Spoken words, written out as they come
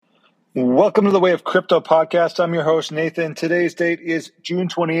Welcome to the Way of Crypto podcast. I'm your host, Nathan. Today's date is June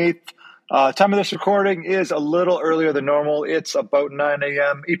 28th. Time of this recording is a little earlier than normal. It's about 9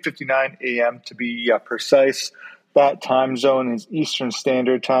 a.m., 8:59 a.m. to be precise. That time zone is Eastern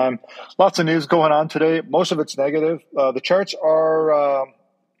Standard Time. Lots of news going on today. Most of it's negative. The charts are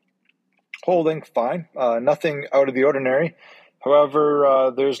holding fine. Nothing out of the ordinary.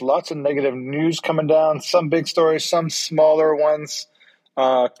 However, there's lots of negative news coming down. Some big stories, some smaller ones.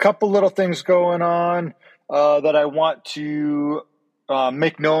 A couple little things going on that I want to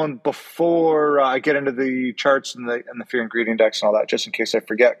make known before I get into the charts and the fear and greed index and all that, just in case I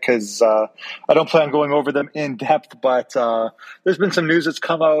forget, because I don't plan on going over them in depth. But there's been some news that's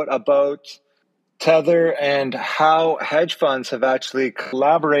come out about Tether and how hedge funds have actually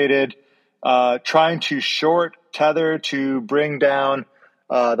collaborated trying to short Tether to bring down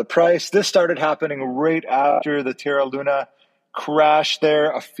the price. This started happening right after the Terra Luna crash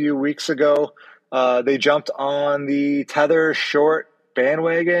there a few weeks ago. They jumped on the Tether short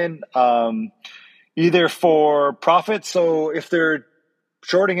bandwagon, either for profit. So if they're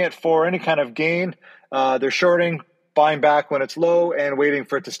shorting it for any kind of gain, they're shorting, buying back when it's low and waiting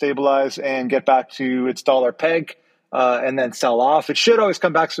for it to stabilize and get back to its dollar peg, and then sell off. It should always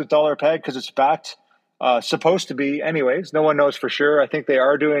come back to its dollar peg because it's backed, supposed to be anyways. No one knows for sure. I think they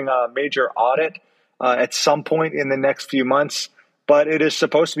are doing a major audit at some point in the next few months, but it is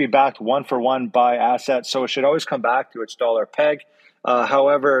supposed to be backed one for one by assets, so it should always come back to its dollar peg.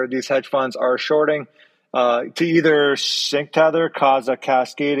 However, these hedge funds are shorting to either sink Tether, cause a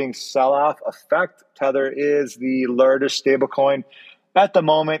cascading sell-off effect. Tether is the largest stablecoin at the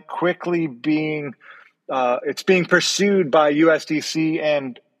moment, quickly being it's being pursued by USDC,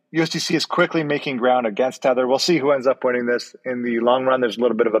 and USDC is quickly making ground against Tether. We'll see who ends up winning this in the long run. There's a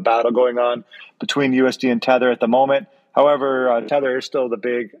little bit of a battle going on between USD and Tether at the moment. However, Tether is still the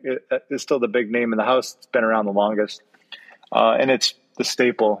big name in the house. It's been around the longest, and it's the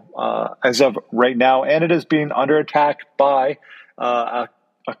staple as of right now. And it is being under attack by a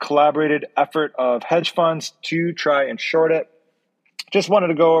collaborated effort of hedge funds to try and short it. Just wanted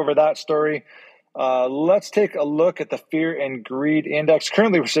to go over that story. Let's take a look at the fear and greed index.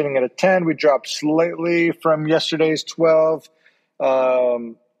 Currently, we're sitting at a 10. We dropped slightly from yesterday's 12.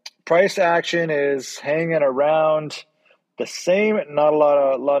 Price action is hanging around the same. Not a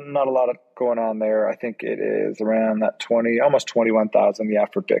lot of going on there. I think it is around that 20, almost 21,000. Yeah,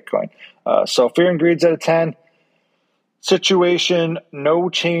 for Bitcoin. So fear and greed's at a 10. Situation,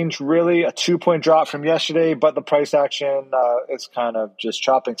 no change really, a 2-point drop from yesterday, but the price action is kind of just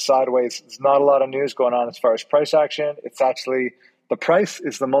chopping sideways. There's not a lot of news going on as far as price action. It's actually, the price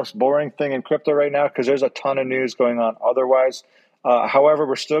is the most boring thing in crypto right now because there's a ton of news going on otherwise. However,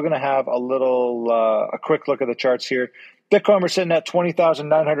 we're still going to have a quick look at the charts here. Bitcoin, we're sitting at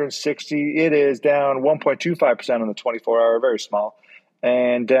 20,960. It is down 1.25% on the 24-hour, very small,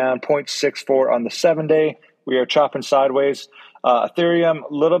 and down 0.64 on the 7-day. We are chopping sideways. Ethereum,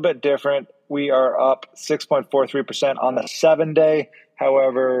 a little bit different. We are up 6.43% on the 7-day.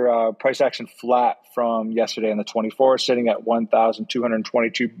 However, price action flat from yesterday on the 24, sitting at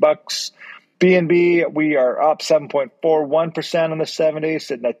 $1,222. BNB, we are up 7.41% on the 7-day,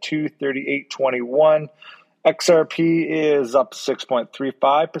 sitting at $238.21. XRP is up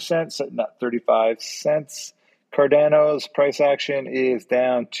 6.35%, sitting at 35 cents. Cardano's price action is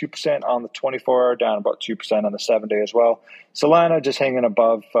down 2% on the 24-hour, down about 2% on the 7-day as well. Solana just hanging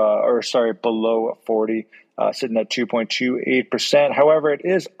below 40, sitting at 2.28%. However, it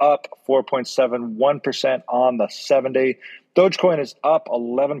is up 4.71% on the 7-day. Dogecoin is up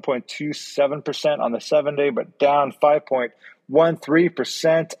 11.27% on the 7-day, but down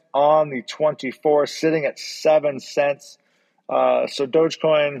 5.13% on the 24, sitting at 7 cents. So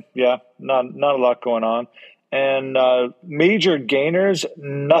Dogecoin, yeah, not a lot going on. And major gainers,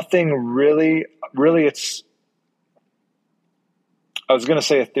 nothing really. It's, I was going to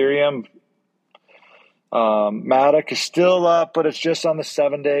say Ethereum. Matic is still up, but it's just on the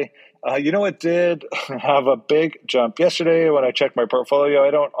 7-day. It did have a big jump yesterday when I checked my portfolio.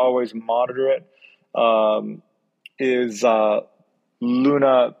 I don't always monitor it. Is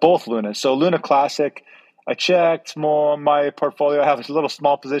Luna, both Lunas. So Luna Classic, I checked my portfolio. I have a little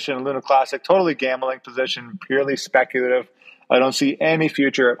small position in Luna Classic, totally gambling position, purely speculative. I don't see any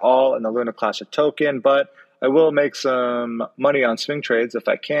future at all in the Luna Classic token, but I will make some money on swing trades if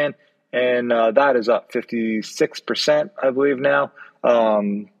I can. And that is up 56%, I believe now,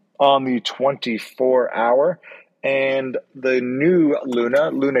 on the 24-hour. And the new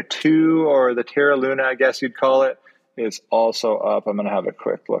Luna 2, or the Terra Luna, I guess you'd call it, is also up. I'm going to have a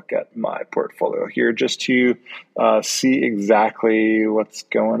quick look at my portfolio here just to see exactly what's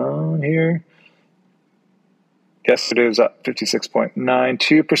going on here. Yesterday was up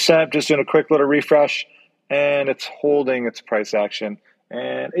 56.92%. Just doing a quick little refresh, and it's holding its price action.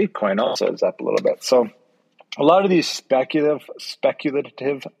 And ApeCoin also is up a little bit. So a lot of these speculative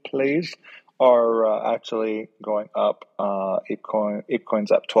plays are actually going up.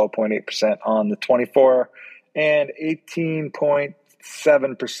 ApeCoin's up 12.8% on the 24 and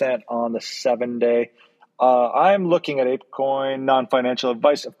 18.7% on the 7-day. I'm looking at ApeCoin, non-financial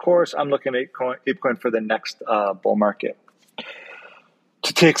advice. Of course, I'm looking at ApeCoin for the next bull market.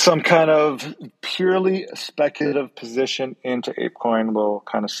 To take some kind of purely speculative position into ApeCoin, we'll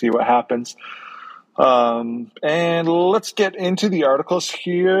kind of see what happens. And let's get into the articles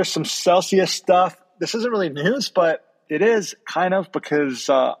here. Some Celsius stuff. This isn't really news, but it is kind of, because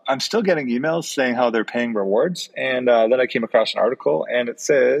I'm still getting emails saying how they're paying rewards. And then I came across an article, and it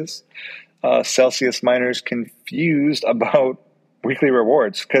says Celsius miners confused about weekly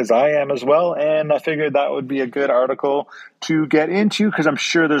rewards, because I am as well. And I figured that would be a good article to get into, because I'm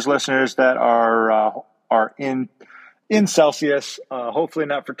sure there's listeners that are in Celsius. Hopefully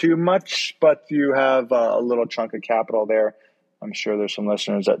not for too much, but you have a little chunk of capital there. I'm sure there's some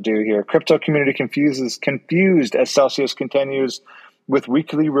listeners that do here. Crypto community confused as Celsius continues with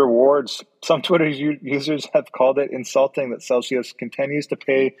weekly rewards. Some Twitter users have called it insulting that Celsius continues to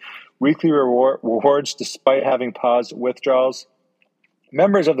pay weekly rewards despite having paused withdrawals.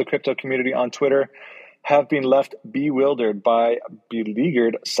 Members of the crypto community on Twitter have been left bewildered by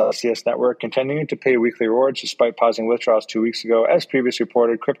beleaguered Celsius network continuing to pay weekly rewards despite pausing withdrawals 2 weeks ago. As previously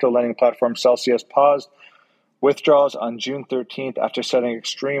reported, crypto lending platform Celsius paused withdrawals on June 13th after setting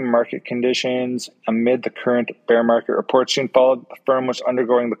extreme market conditions amid the current bear market. Reports soon followed the firm was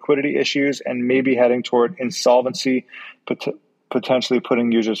undergoing liquidity issues and may be heading toward insolvency, potentially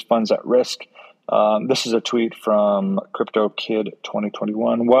putting users' funds at risk. This is a tweet from CryptoKid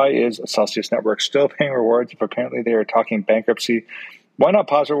 2021. Why is Celsius Network still paying rewards if apparently they are talking bankruptcy? Why not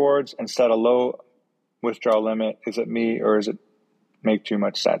pause rewards and set a low withdrawal limit? Is it me, or does it make too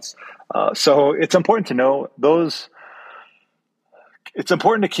much sense? So it's important to know those. It's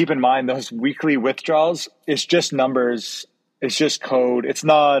important to keep in mind those weekly withdrawals. It's just numbers. It's just code. It's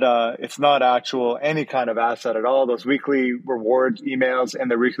not actual any kind of asset at all. Those weekly rewards emails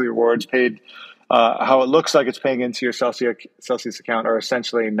and the weekly rewards paid, how it looks like it's paying into your Celsius account, are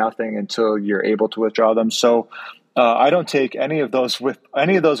essentially nothing until you're able to withdraw them. So I don't take any of those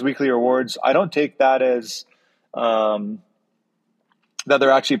weekly rewards. I don't take that as that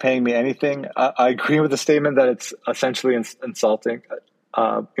they're actually paying me anything. I agree with the statement that it's essentially insulting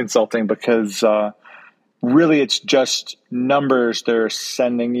because really it's just numbers they're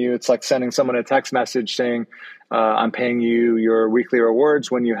sending you. It's like sending someone a text message saying, I'm paying you your weekly rewards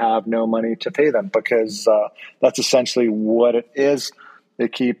when you have no money to pay them, because that's essentially what it is. They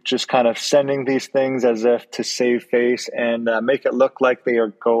keep just kind of sending these things as if to save face and make it look like they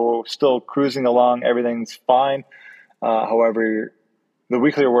are still cruising along. Everything's fine. However, the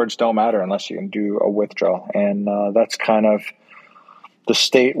weekly rewards don't matter unless you can do a withdrawal. And that's kind of the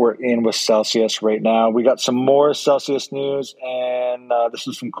state we're in with Celsius right now. We got some more Celsius news, and this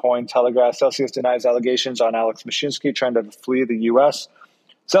is from Cointelegraph. Celsius denies allegations on Alex Mashinsky trying to flee the U.S.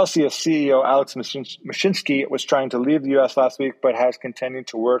 Celsius CEO Alex Mashinsky was trying to leave the U.S. last week, but has continued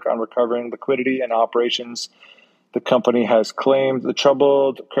to work on recovering liquidity and operations. The company has claimed the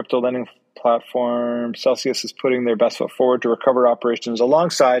troubled crypto lending platform Celsius is putting their best foot forward to recover operations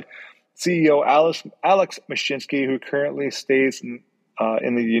alongside CEO Alex Mashinsky, who currently stays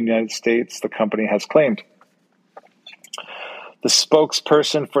in the United States, the company has claimed. The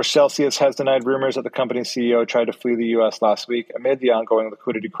spokesperson for Celsius has denied rumors that the company's CEO tried to flee the U.S. last week amid the ongoing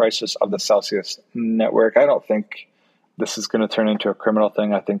liquidity crisis of the Celsius network. I don't think this is going to turn into a criminal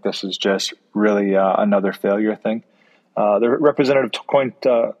thing. I think this is just really another failure thing. The representative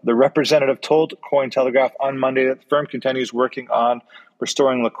told Cointelegraph on Monday that the firm continues working on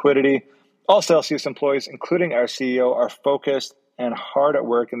restoring liquidity. All Celsius employees, including our CEO, are focused and hard at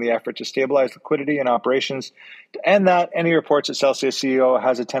work in the effort to stabilize liquidity and operations, and that any reports that Celsius CEO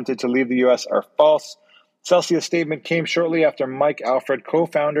has attempted to leave the U.S. are false. Celsius statement came shortly after Mike Alfred,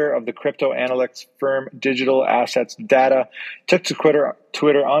 co-founder of the crypto analytics firm Digital Assets Data, took to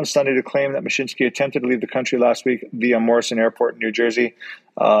Twitter on Sunday to claim that Mashinsky attempted to leave the country last week via Morrison Airport in New Jersey.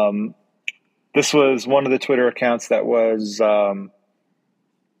 This was one of the Twitter accounts that was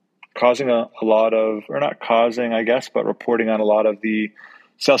causing a lot of, or not causing, I guess, but reporting on a lot of the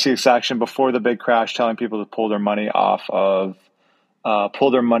Celsius action before the big crash, telling people to pull their money off of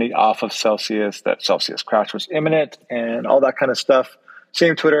pull their money off of Celsius, that Celsius crash was imminent, and all that kind of stuff.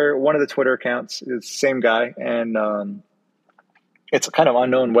 Same Twitter, one of the Twitter accounts is the same guy, and it's kind of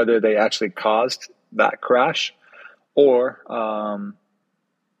unknown whether they actually caused that crash or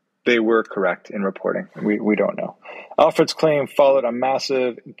they were correct in reporting. We don't know. Alfred's claim followed a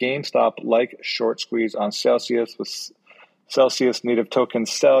massive GameStop-like short squeeze on Celsius, with Celsius native token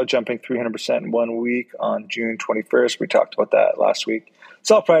sell jumping 300% in 1 week on June 21st. We talked about that last week.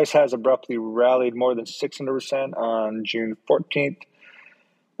 Sell price has abruptly rallied more than 600% on June 14th,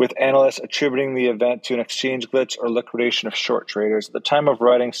 with analysts attributing the event to an exchange glitch or liquidation of short traders. At the time of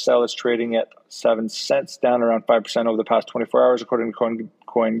writing, Cell is trading at 7 cents, down around 5% over the past 24 hours, according to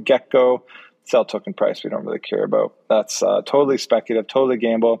CoinGecko. Cell token price we don't really care about. That's totally speculative, totally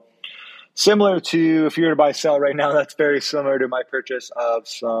gamble. Similar to, if you were to buy Cell right now, that's very similar to my purchase of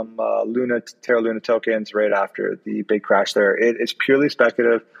some Terra Luna tokens right after the big crash there. It is purely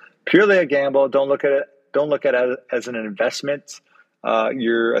speculative, purely a gamble. Don't look at it as an investment.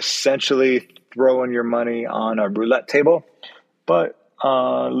 You're essentially throwing your money on a roulette table, but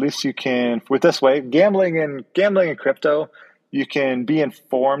at least you can, with this way, gambling in crypto, you can be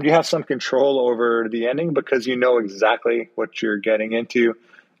informed. You have some control over the ending because you know exactly what you're getting into,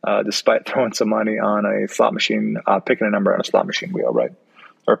 despite throwing some money on a slot machine, picking a number on a slot machine wheel, right?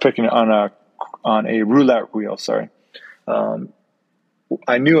 Or picking it on a roulette wheel, sorry.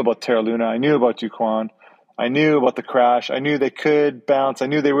 I knew about Terra Luna. I knew about Duquan. I knew about the crash. I knew they could bounce. I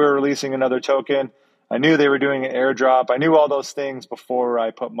knew they were releasing another token. I knew they were doing an airdrop. I knew all those things before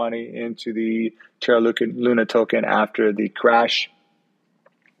I put money into the Terra Luna token after the crash.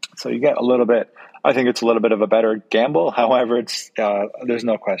 So you get a little bit, I think it's a little bit of a better gamble. However, it's there's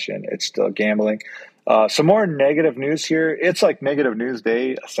no question, it's still gambling. Some more negative news here. It's like negative news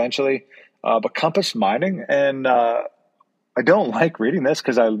day, essentially. But Compass Mining, and I don't like reading this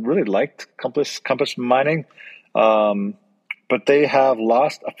because I really liked Compass Mining, but they have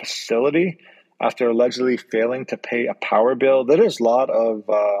lost a facility after allegedly failing to pay a power bill. There's a lot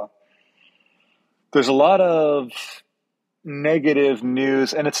of negative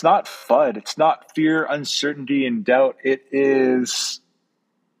news, and it's not FUD. It's not fear, uncertainty, and doubt. It is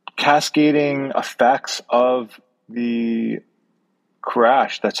cascading effects of the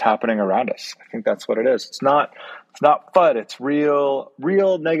crash that's happening around us. I think that's what it is. It's not FUD. It's real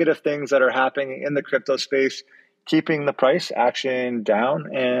negative things that are happening in the crypto space, keeping the price action down,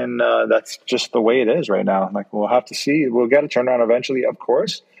 and that's just the way it is right now. Like, we'll have to see. We'll get a turnaround eventually, of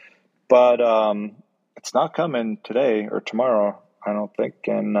course, but it's not coming today or tomorrow, I don't think,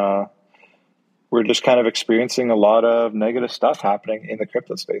 and we're just kind of experiencing a lot of negative stuff happening in the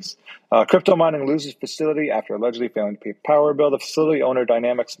crypto space. Crypto Mining loses facility after allegedly failing to pay power bill. The facility owner,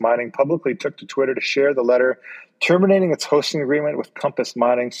 Dynamics Mining, publicly took to Twitter to share the letter terminating its hosting agreement with Compass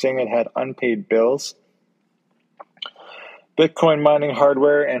Mining, saying it had unpaid bills. Bitcoin mining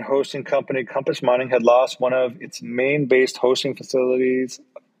hardware and hosting company Compass Mining had lost one of its main-based hosting facilities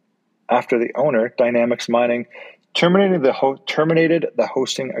after the owner, Dynamics Mining, terminated the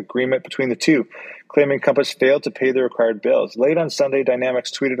hosting agreement between the two, claiming Compass failed to pay the required bills. Late on Sunday,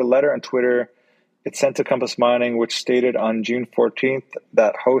 Dynamics tweeted a letter on Twitter it sent to Compass Mining, which stated on June 14th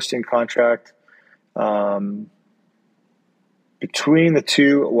that hosting contract between the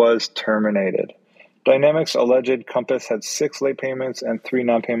two was terminated. Dynamics alleged Compass had 6 late payments and 3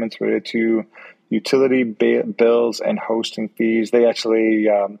 non-payments related to utility bills and hosting fees. They actually,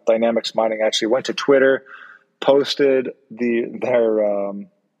 Dynamics Mining actually went to Twitter, posted the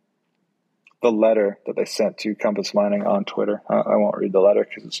letter that they sent to Compass Mining on Twitter. I won't read the letter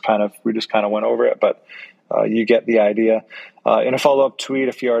because we just kind of went over it, but you get the idea. In a follow-up tweet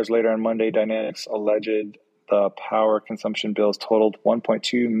a few hours later on Monday, Dynamics alleged the power consumption bills totaled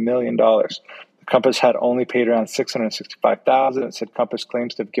 $1.2 million. Compass had only paid around $665,000. It said Compass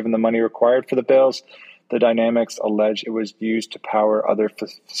claims to have given the money required for the bills. The Dynamics allege it was used to power other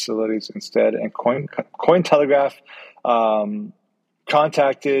facilities instead. And Cointelegraph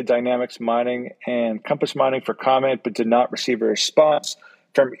contacted Dynamics Mining and Compass Mining for comment, but did not receive a response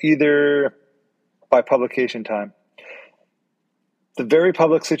from either by publication time. The very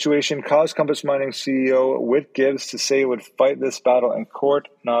public situation caused Compass Mining CEO Whit Gibbs to say it would fight this battle in court,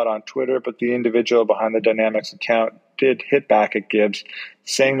 not on Twitter, but the individual behind the Dynamics account did hit back at Gibbs,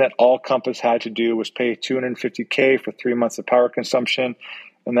 saying that all Compass had to do was pay $250K for 3 months of power consumption,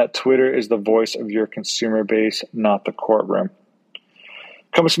 and that Twitter is the voice of your consumer base, not the courtroom.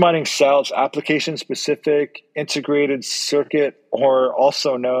 Compass Mining sells application-specific integrated circuit, or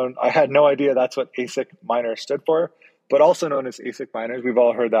also known, I had no idea that's what ASIC miner stood for, but also known as ASIC miners. We've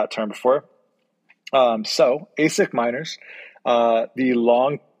all heard that term before. So ASIC miners The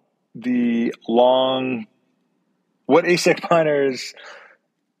long, what ASIC miners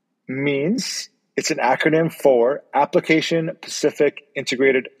means, it's an acronym for Application Specific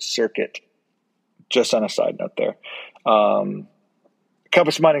Integrated Circuit. Just on a side note there.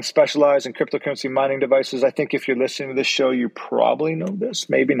 Compass Mining specialized in cryptocurrency mining devices. I think if you're listening to this show, you probably know this.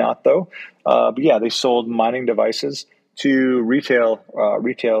 Maybe not, though. But yeah, they sold mining devices to retail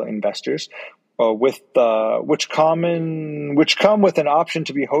investors, which come with an option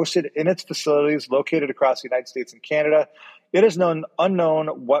to be hosted in its facilities located across the United States and Canada. It is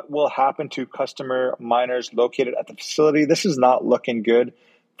unknown what will happen to customer miners located at the facility. This is not looking good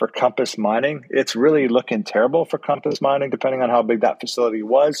for Compass Mining. It's really looking terrible for Compass Mining, depending on how big that facility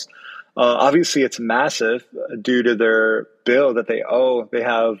was. Obviously, it's massive due to their bill that they owe. They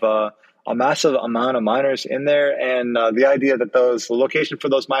have a massive amount of miners in there, and the idea that the location for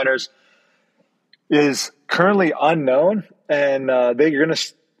those miners is currently unknown, and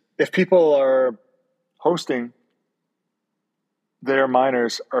if people are hosting their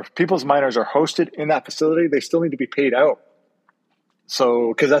miners, or if people's miners are hosted in that facility, they still need to be paid out. So,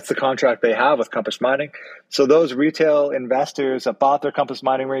 because that's the contract they have with Compass Mining. So those retail investors that bought their Compass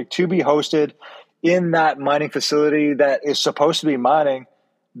Mining rig to be hosted in that mining facility that is supposed to be mining,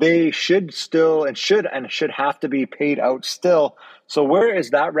 they should have to be paid out still. So where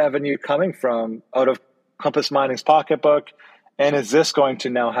is that revenue coming from out of Compass Mining's pocketbook? And is this going to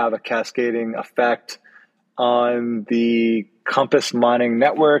now have a cascading effect on the Compass Mining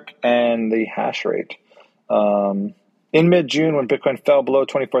network and the hash rate? In mid-June, when Bitcoin fell below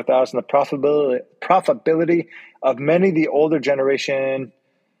 24,000, the profitability of many of the older generation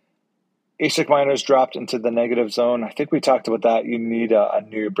ASIC miners dropped into the negative zone. I think we talked about that. You need a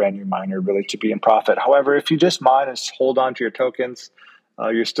brand new miner really to be in profit. However, if you just mine and hold on to your tokens,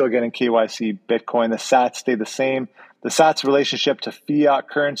 you're still getting KYC Bitcoin. The sats stay the same. The sats relationship to fiat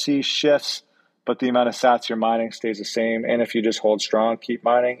currency shifts, but the amount of sats you're mining stays the same. And if you just hold strong, keep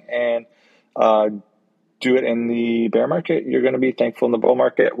mining, and do it in the bear market, you're going to be thankful in the bull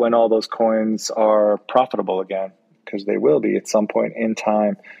market when all those coins are profitable again, because they will be at some point in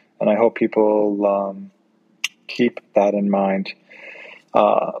time. And I hope people keep that in mind.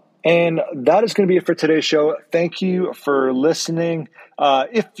 And that is going to be it for today's show. Thank you for listening.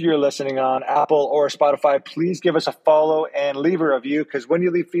 If you're listening on Apple or Spotify, please give us a follow and leave a review, because when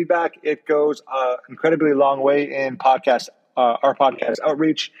you leave feedback, it goes an incredibly long way in our podcast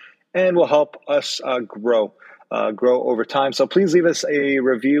outreach, and will help us grow over time. So please leave us a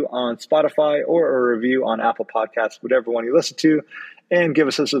review on Spotify or a review on Apple Podcasts, whatever one you listen to, and give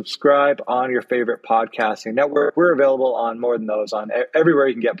us a subscribe on your favorite podcasting network. We're available on more than those, on everywhere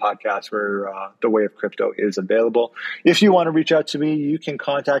you can get podcasts where The Way of Crypto is available. If you want to reach out to me, you can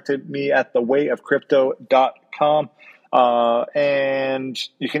contact me at thewayofcrypto.com. And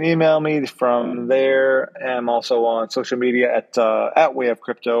you can email me from there. I'm also on social media at Way of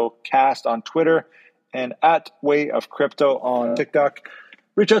Crypto Cast on Twitter, and at Way of Crypto on TikTok.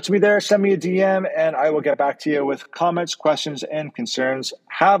 Reach out to me there, send me a DM, and I will get back to you with comments, questions, and concerns.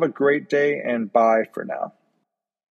 Have a great day, and bye for now.